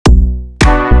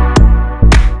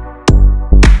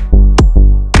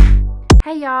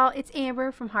Hey y'all, it's Amber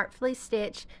from Heartfully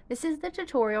Stitch. This is the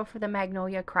tutorial for the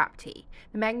Magnolia Crop Tee.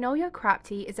 The Magnolia Crop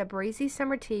Tee is a breezy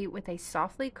summer tee with a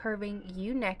softly curving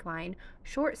U neckline,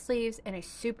 short sleeves, and a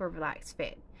super relaxed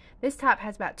fit. This top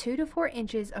has about 2 to 4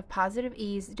 inches of positive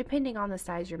ease depending on the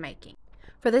size you're making.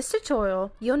 For this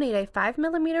tutorial, you'll need a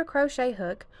 5mm crochet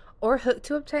hook or hook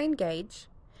to obtain gauge,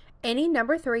 any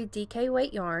number 3 DK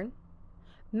weight yarn,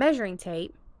 measuring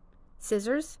tape,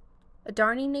 scissors, a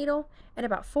darning needle, and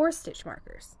about 4 stitch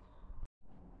markers.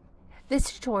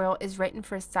 This tutorial is written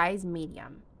for size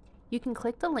medium. You can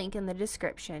click the link in the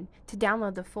description to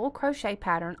download the full crochet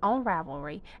pattern on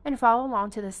Ravelry and follow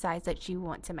along to the size that you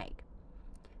want to make.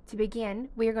 To begin,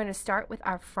 we are going to start with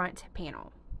our front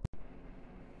panel.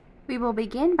 We will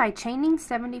begin by chaining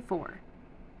 74.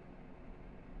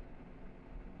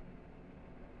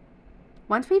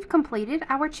 Once we've completed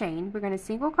our chain, we're going to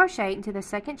single crochet into the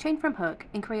second chain from hook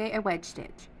and create a wedge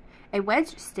stitch. A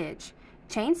wedge stitch,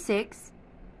 chain 6,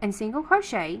 and single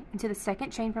crochet into the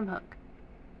second chain from hook.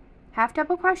 Half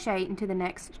double crochet into the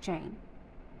next chain.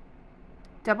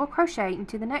 Double crochet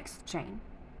into the next chain.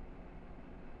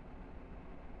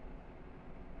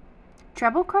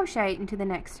 Treble crochet into the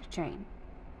next chain.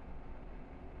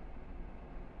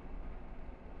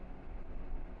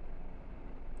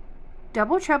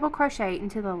 Double treble crochet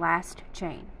into the last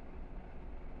chain.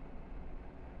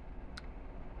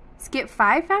 Skip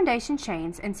 5 foundation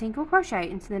chains and single crochet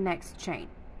into the next chain.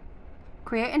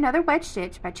 Create another wedge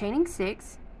stitch by chaining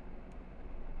 6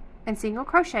 and single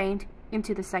crochet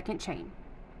into the second chain.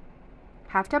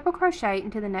 Half double crochet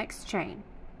into the next chain.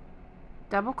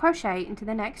 Double crochet into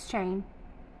the next chain.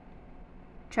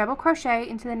 Treble crochet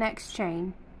into the next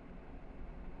chain.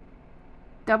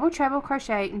 Double treble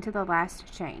crochet into the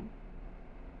last chain.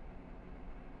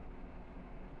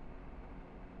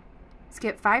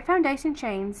 Skip 5 foundation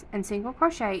chains and single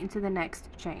crochet into the next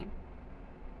chain.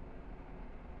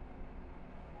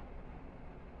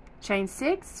 Chain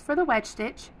 6 for the wedge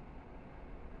stitch.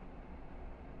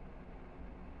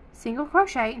 Single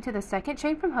crochet into the second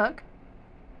chain from hook.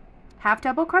 Half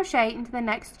double crochet into the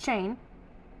next chain.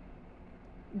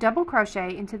 Double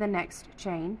crochet into the next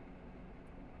chain.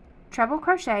 Treble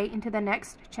crochet into the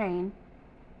next chain.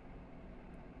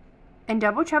 And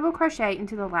double treble crochet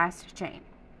into the last chain.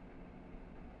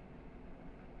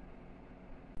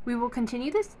 We will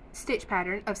continue this stitch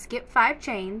pattern of skip 5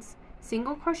 chains,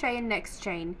 single crochet in next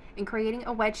chain, and creating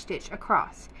a wedge stitch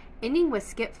across, ending with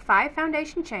skip 5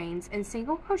 foundation chains and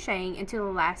single crocheting into the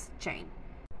last chain.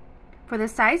 For the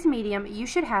size medium, you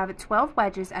should have 12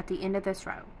 wedges at the end of this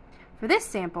row. For this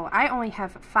sample, I only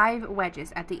have 5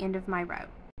 wedges at the end of my row.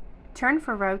 Turn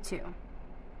for row 2.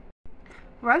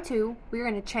 Row 2, we are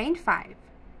going to chain 5.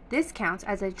 This counts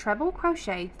as a treble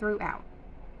crochet throughout.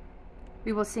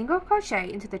 We will single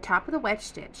crochet into the top of the wedge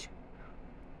stitch,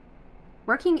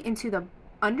 working into the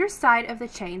underside of the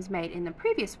chains made in the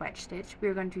previous wedge stitch. We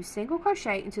are going to single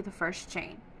crochet into the first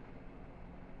chain,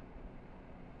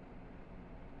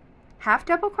 half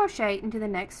double crochet into the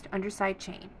next underside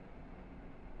chain,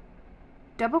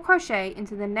 double crochet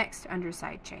into the next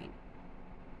underside chain,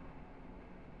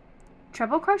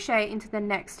 treble crochet into the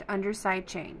next underside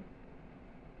chain,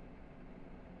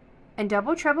 and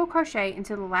double treble crochet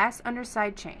into the last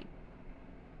underside chain.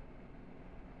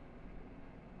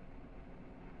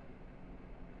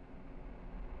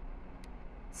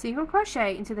 Single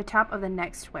crochet into the top of the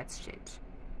next wedge stitch.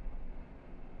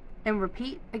 And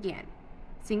repeat again.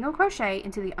 Single crochet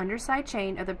into the underside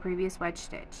chain of the previous wedge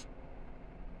stitch.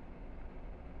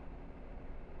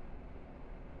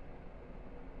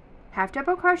 Half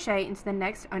double crochet into the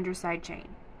next underside chain.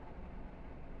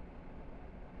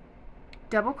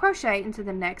 Double crochet into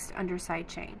the next underside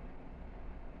chain.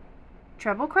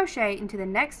 Treble crochet into the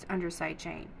next underside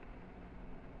chain.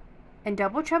 And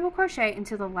double treble crochet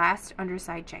into the last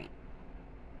underside chain.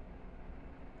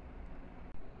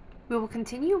 We will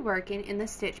continue working in the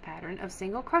stitch pattern of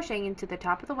single crocheting into the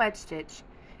top of the wedge stitch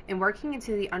and working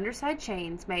into the underside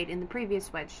chains made in the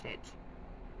previous wedge stitch.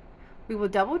 We will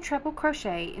double treble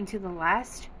crochet into the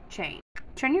last chain.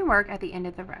 Turn your work at the end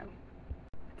of the row.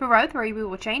 For row 3, we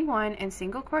will chain 1 and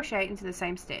single crochet into the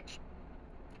same stitch.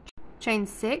 Chain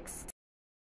 6,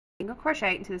 single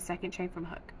crochet into the second chain from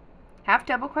hook. Half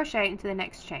double crochet into the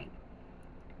next chain.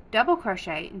 Double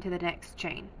crochet into the next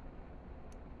chain.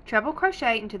 Treble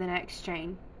crochet into the next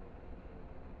chain.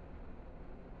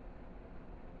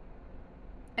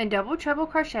 And double treble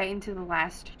crochet into the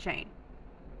last chain.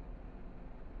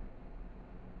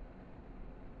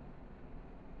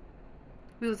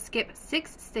 We will skip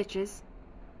 6 stitches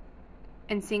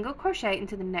and single crochet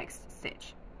into the next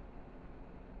stitch.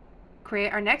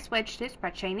 Create our next wedge stitch by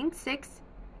chaining 6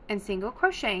 and single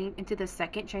crocheting into the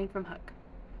second chain from hook.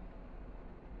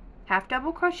 Half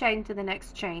double crochet into the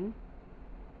next chain,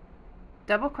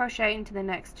 double crochet into the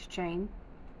next chain,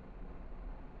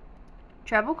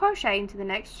 treble crochet into the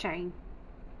next chain,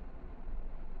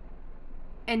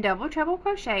 and double treble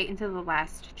crochet into the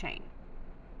last chain.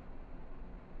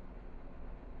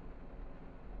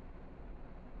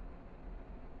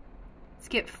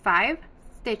 Skip 5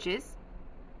 stitches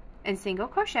and single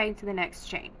crochet into the next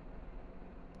chain.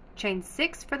 Chain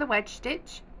 6 for the wedge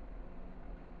stitch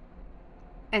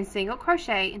and single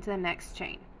crochet into the next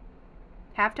chain.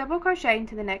 Half double crochet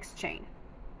into the next chain.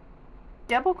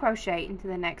 Double crochet into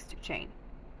the next chain.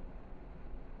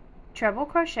 Treble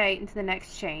crochet into the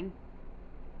next chain.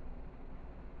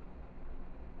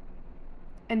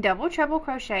 And double treble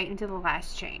crochet into the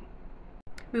last chain.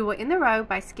 We will end the row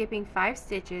by skipping 5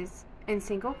 stitches and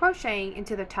single crocheting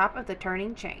into the top of the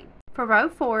turning chain. For row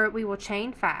 4, we will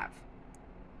chain 5.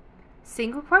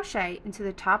 Single crochet into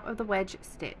the top of the wedge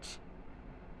stitch.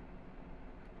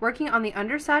 Working on the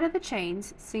underside of the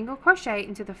chains, single crochet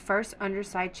into the first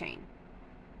underside chain.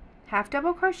 Half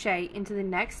double crochet into the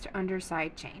next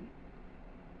underside chain.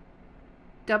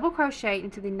 Double crochet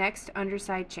into the next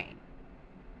underside chain.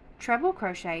 Treble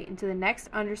crochet into the next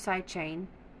underside chain,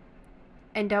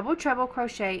 and double treble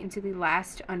crochet into the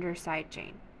last underside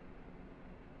chain.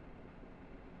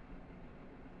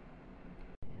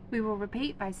 We will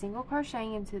repeat by single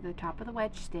crocheting into the top of the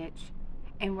wedge stitch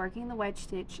and working the wedge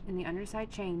stitch in the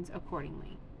underside chains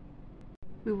accordingly.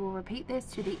 We will repeat this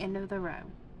to the end of the row.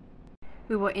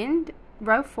 We will end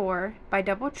row 4 by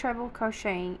double treble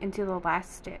crocheting into the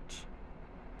last stitch.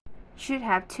 You should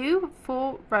have 2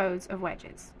 full rows of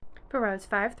wedges. For rows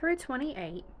 5 through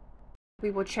 28,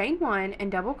 we will chain 1 and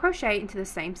double crochet into the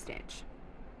same stitch.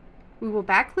 We will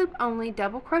back loop only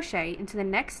double crochet into the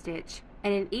next stitch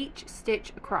and in each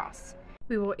stitch across.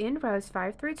 We will end rows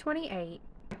 5 through 28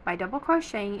 by double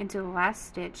crocheting into the last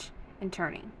stitch and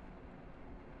turning.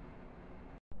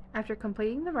 After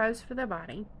completing the rows for the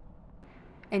body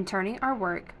and turning our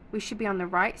work, we should be on the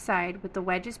right side with the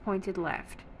wedges pointed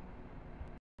left.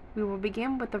 We will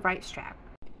begin with the right strap.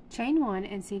 Chain 1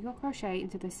 and single crochet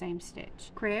into the same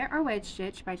stitch. Create our wedge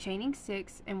stitch by chaining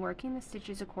 6 and working the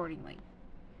stitches accordingly.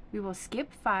 We will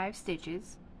skip 5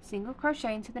 stitches, single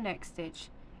crochet into the next stitch,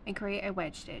 and create a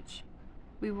wedge stitch.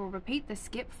 We will repeat the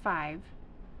skip 5,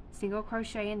 single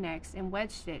crochet in next, and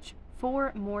wedge stitch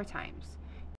 4 more times.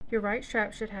 Your right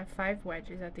strap should have 5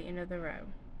 wedges at the end of the row.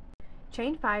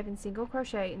 Chain 5 and single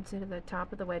crochet into the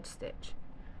top of the wedge stitch.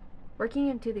 Working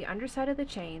into the underside of the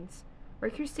chains,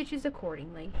 work your stitches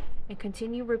accordingly, and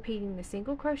continue repeating the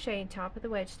single crochet in top of the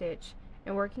wedge stitch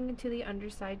and working into the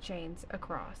underside chains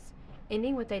across,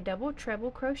 ending with a double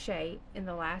treble crochet in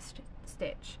the last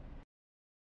stitch.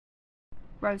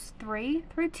 Rows 3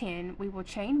 through 10, we will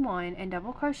chain 1 and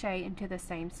double crochet into the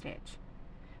same stitch.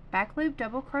 Back loop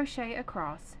double crochet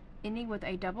across, ending with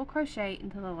a double crochet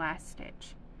into the last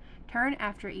stitch. Turn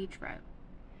after each row.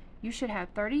 You should have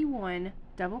 31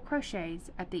 double crochets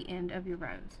at the end of your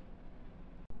rows.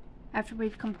 After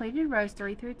we've completed rows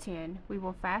 3 through 10, we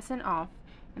will fasten off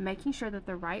and making sure that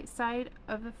the right side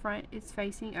of the front is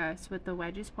facing us with the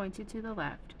wedges pointed to the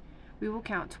left. We will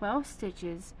count 12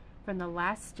 stitches from the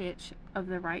last stitch of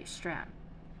the right strap.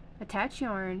 Attach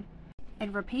yarn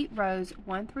and repeat rows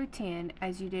 1 through 10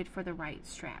 as you did for the right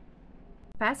strap.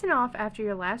 Fasten off after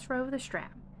your last row of the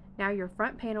strap. Now your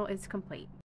front panel is complete.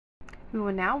 We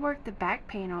will now work the back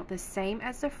panel the same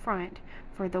as the front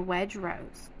for the wedge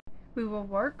rows. We will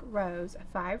work rows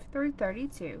 5 through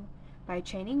 32 by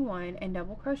chaining 1 and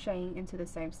double crocheting into the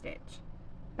same stitch.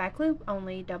 Back loop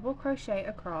only double crochet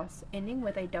across, ending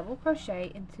with a double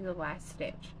crochet into the last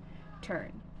stitch.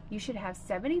 Turn. You should have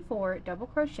 74 double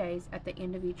crochets at the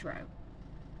end of each row.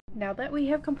 Now that we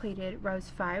have completed rows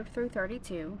 5 through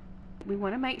 32, we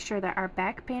want to make sure that our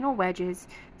back panel wedges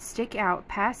stick out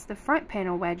past the front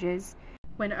panel wedges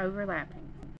when overlapping.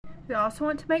 We also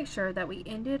want to make sure that we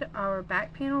ended our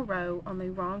back panel row on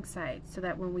the wrong side so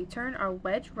that when we turn our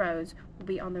wedge rows will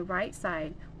be on the right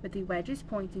side with the wedges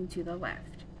pointing to the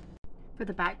left. For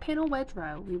the back panel wedge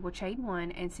row, we will chain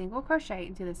 1 and single crochet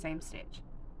into the same stitch.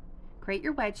 Create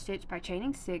your wedge stitch by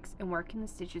chaining 6 and working the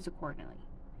stitches accordingly.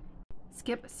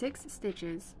 Skip 6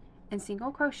 stitches and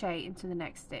single crochet into the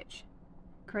next stitch.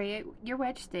 Create your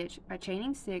wedge stitch by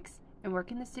chaining 6 and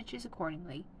working the stitches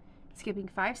accordingly, skipping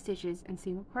 5 stitches and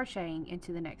single crocheting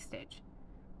into the next stitch.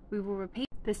 We will repeat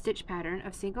the stitch pattern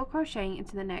of single crocheting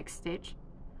into the next stitch,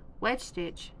 wedge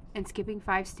stitch, and skipping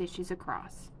 5 stitches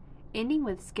across, ending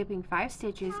with skipping 5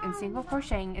 stitches and single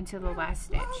crocheting into the last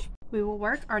stitch. We will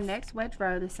work our next wedge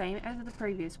row the same as the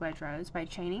previous wedge rows by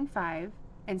chaining 5,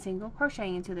 and single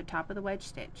crochet into the top of the wedge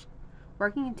stitch.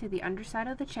 Working into the underside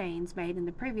of the chains made in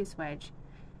the previous wedge,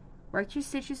 work your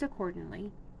stitches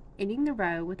accordingly, ending the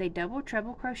row with a double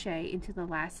treble crochet into the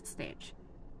last stitch.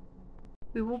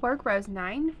 We will work rows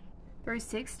 9 through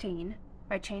 16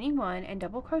 by chaining 1 and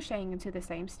double crocheting into the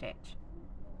same stitch.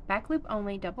 Back loop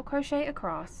only, double crochet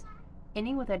across,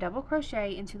 ending with a double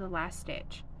crochet into the last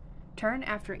stitch. Turn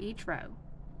after each row.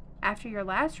 After your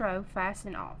last row,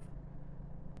 fasten off.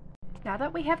 Now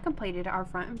that we have completed our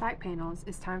front and back panels,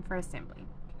 it's time for assembly.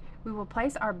 We will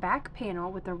place our back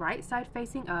panel with the right side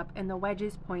facing up and the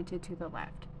wedges pointed to the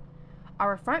left.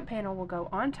 Our front panel will go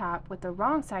on top with the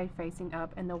wrong side facing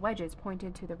up and the wedges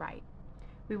pointed to the right.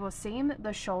 We will seam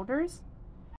the shoulders,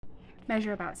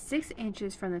 measure about 6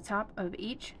 inches from the top of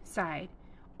each side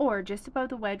or just above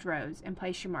the wedge rows, and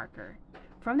place your marker.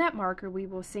 From that marker we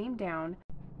will seam down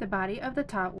the body of the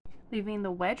top, leaving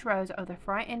the wedge rows of the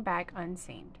front and back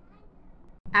unseamed.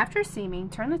 After seaming,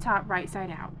 turn the top right side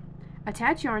out.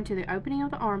 Attach yarn to the opening of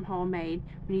the armhole made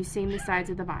when you seam the sides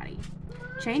of the body.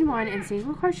 Chain 1 and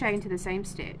single crochet into the same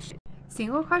stitch.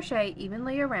 Single crochet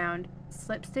evenly around,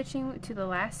 slip stitching to the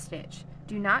last stitch.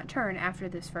 Do not turn after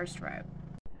this first row.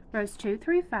 Rows 2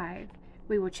 through 5,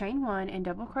 we will chain 1 and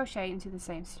double crochet into the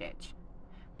same stitch.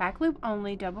 Back loop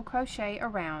only, double crochet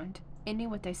around, ending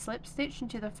with a slip stitch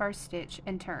into the first stitch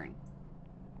and turn.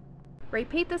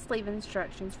 Repeat the sleeve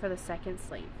instructions for the second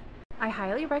sleeve. I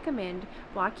highly recommend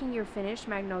blocking your finished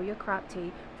Magnolia Crop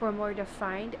Tee for a more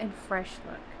defined and fresh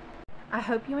look. I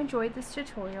hope you enjoyed this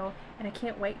tutorial, and I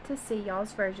can't wait to see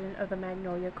y'all's version of the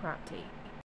Magnolia Crop Tee.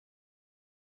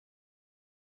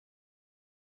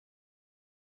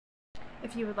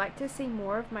 If you would like to see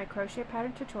more of my crochet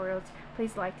pattern tutorials,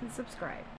 please like and subscribe.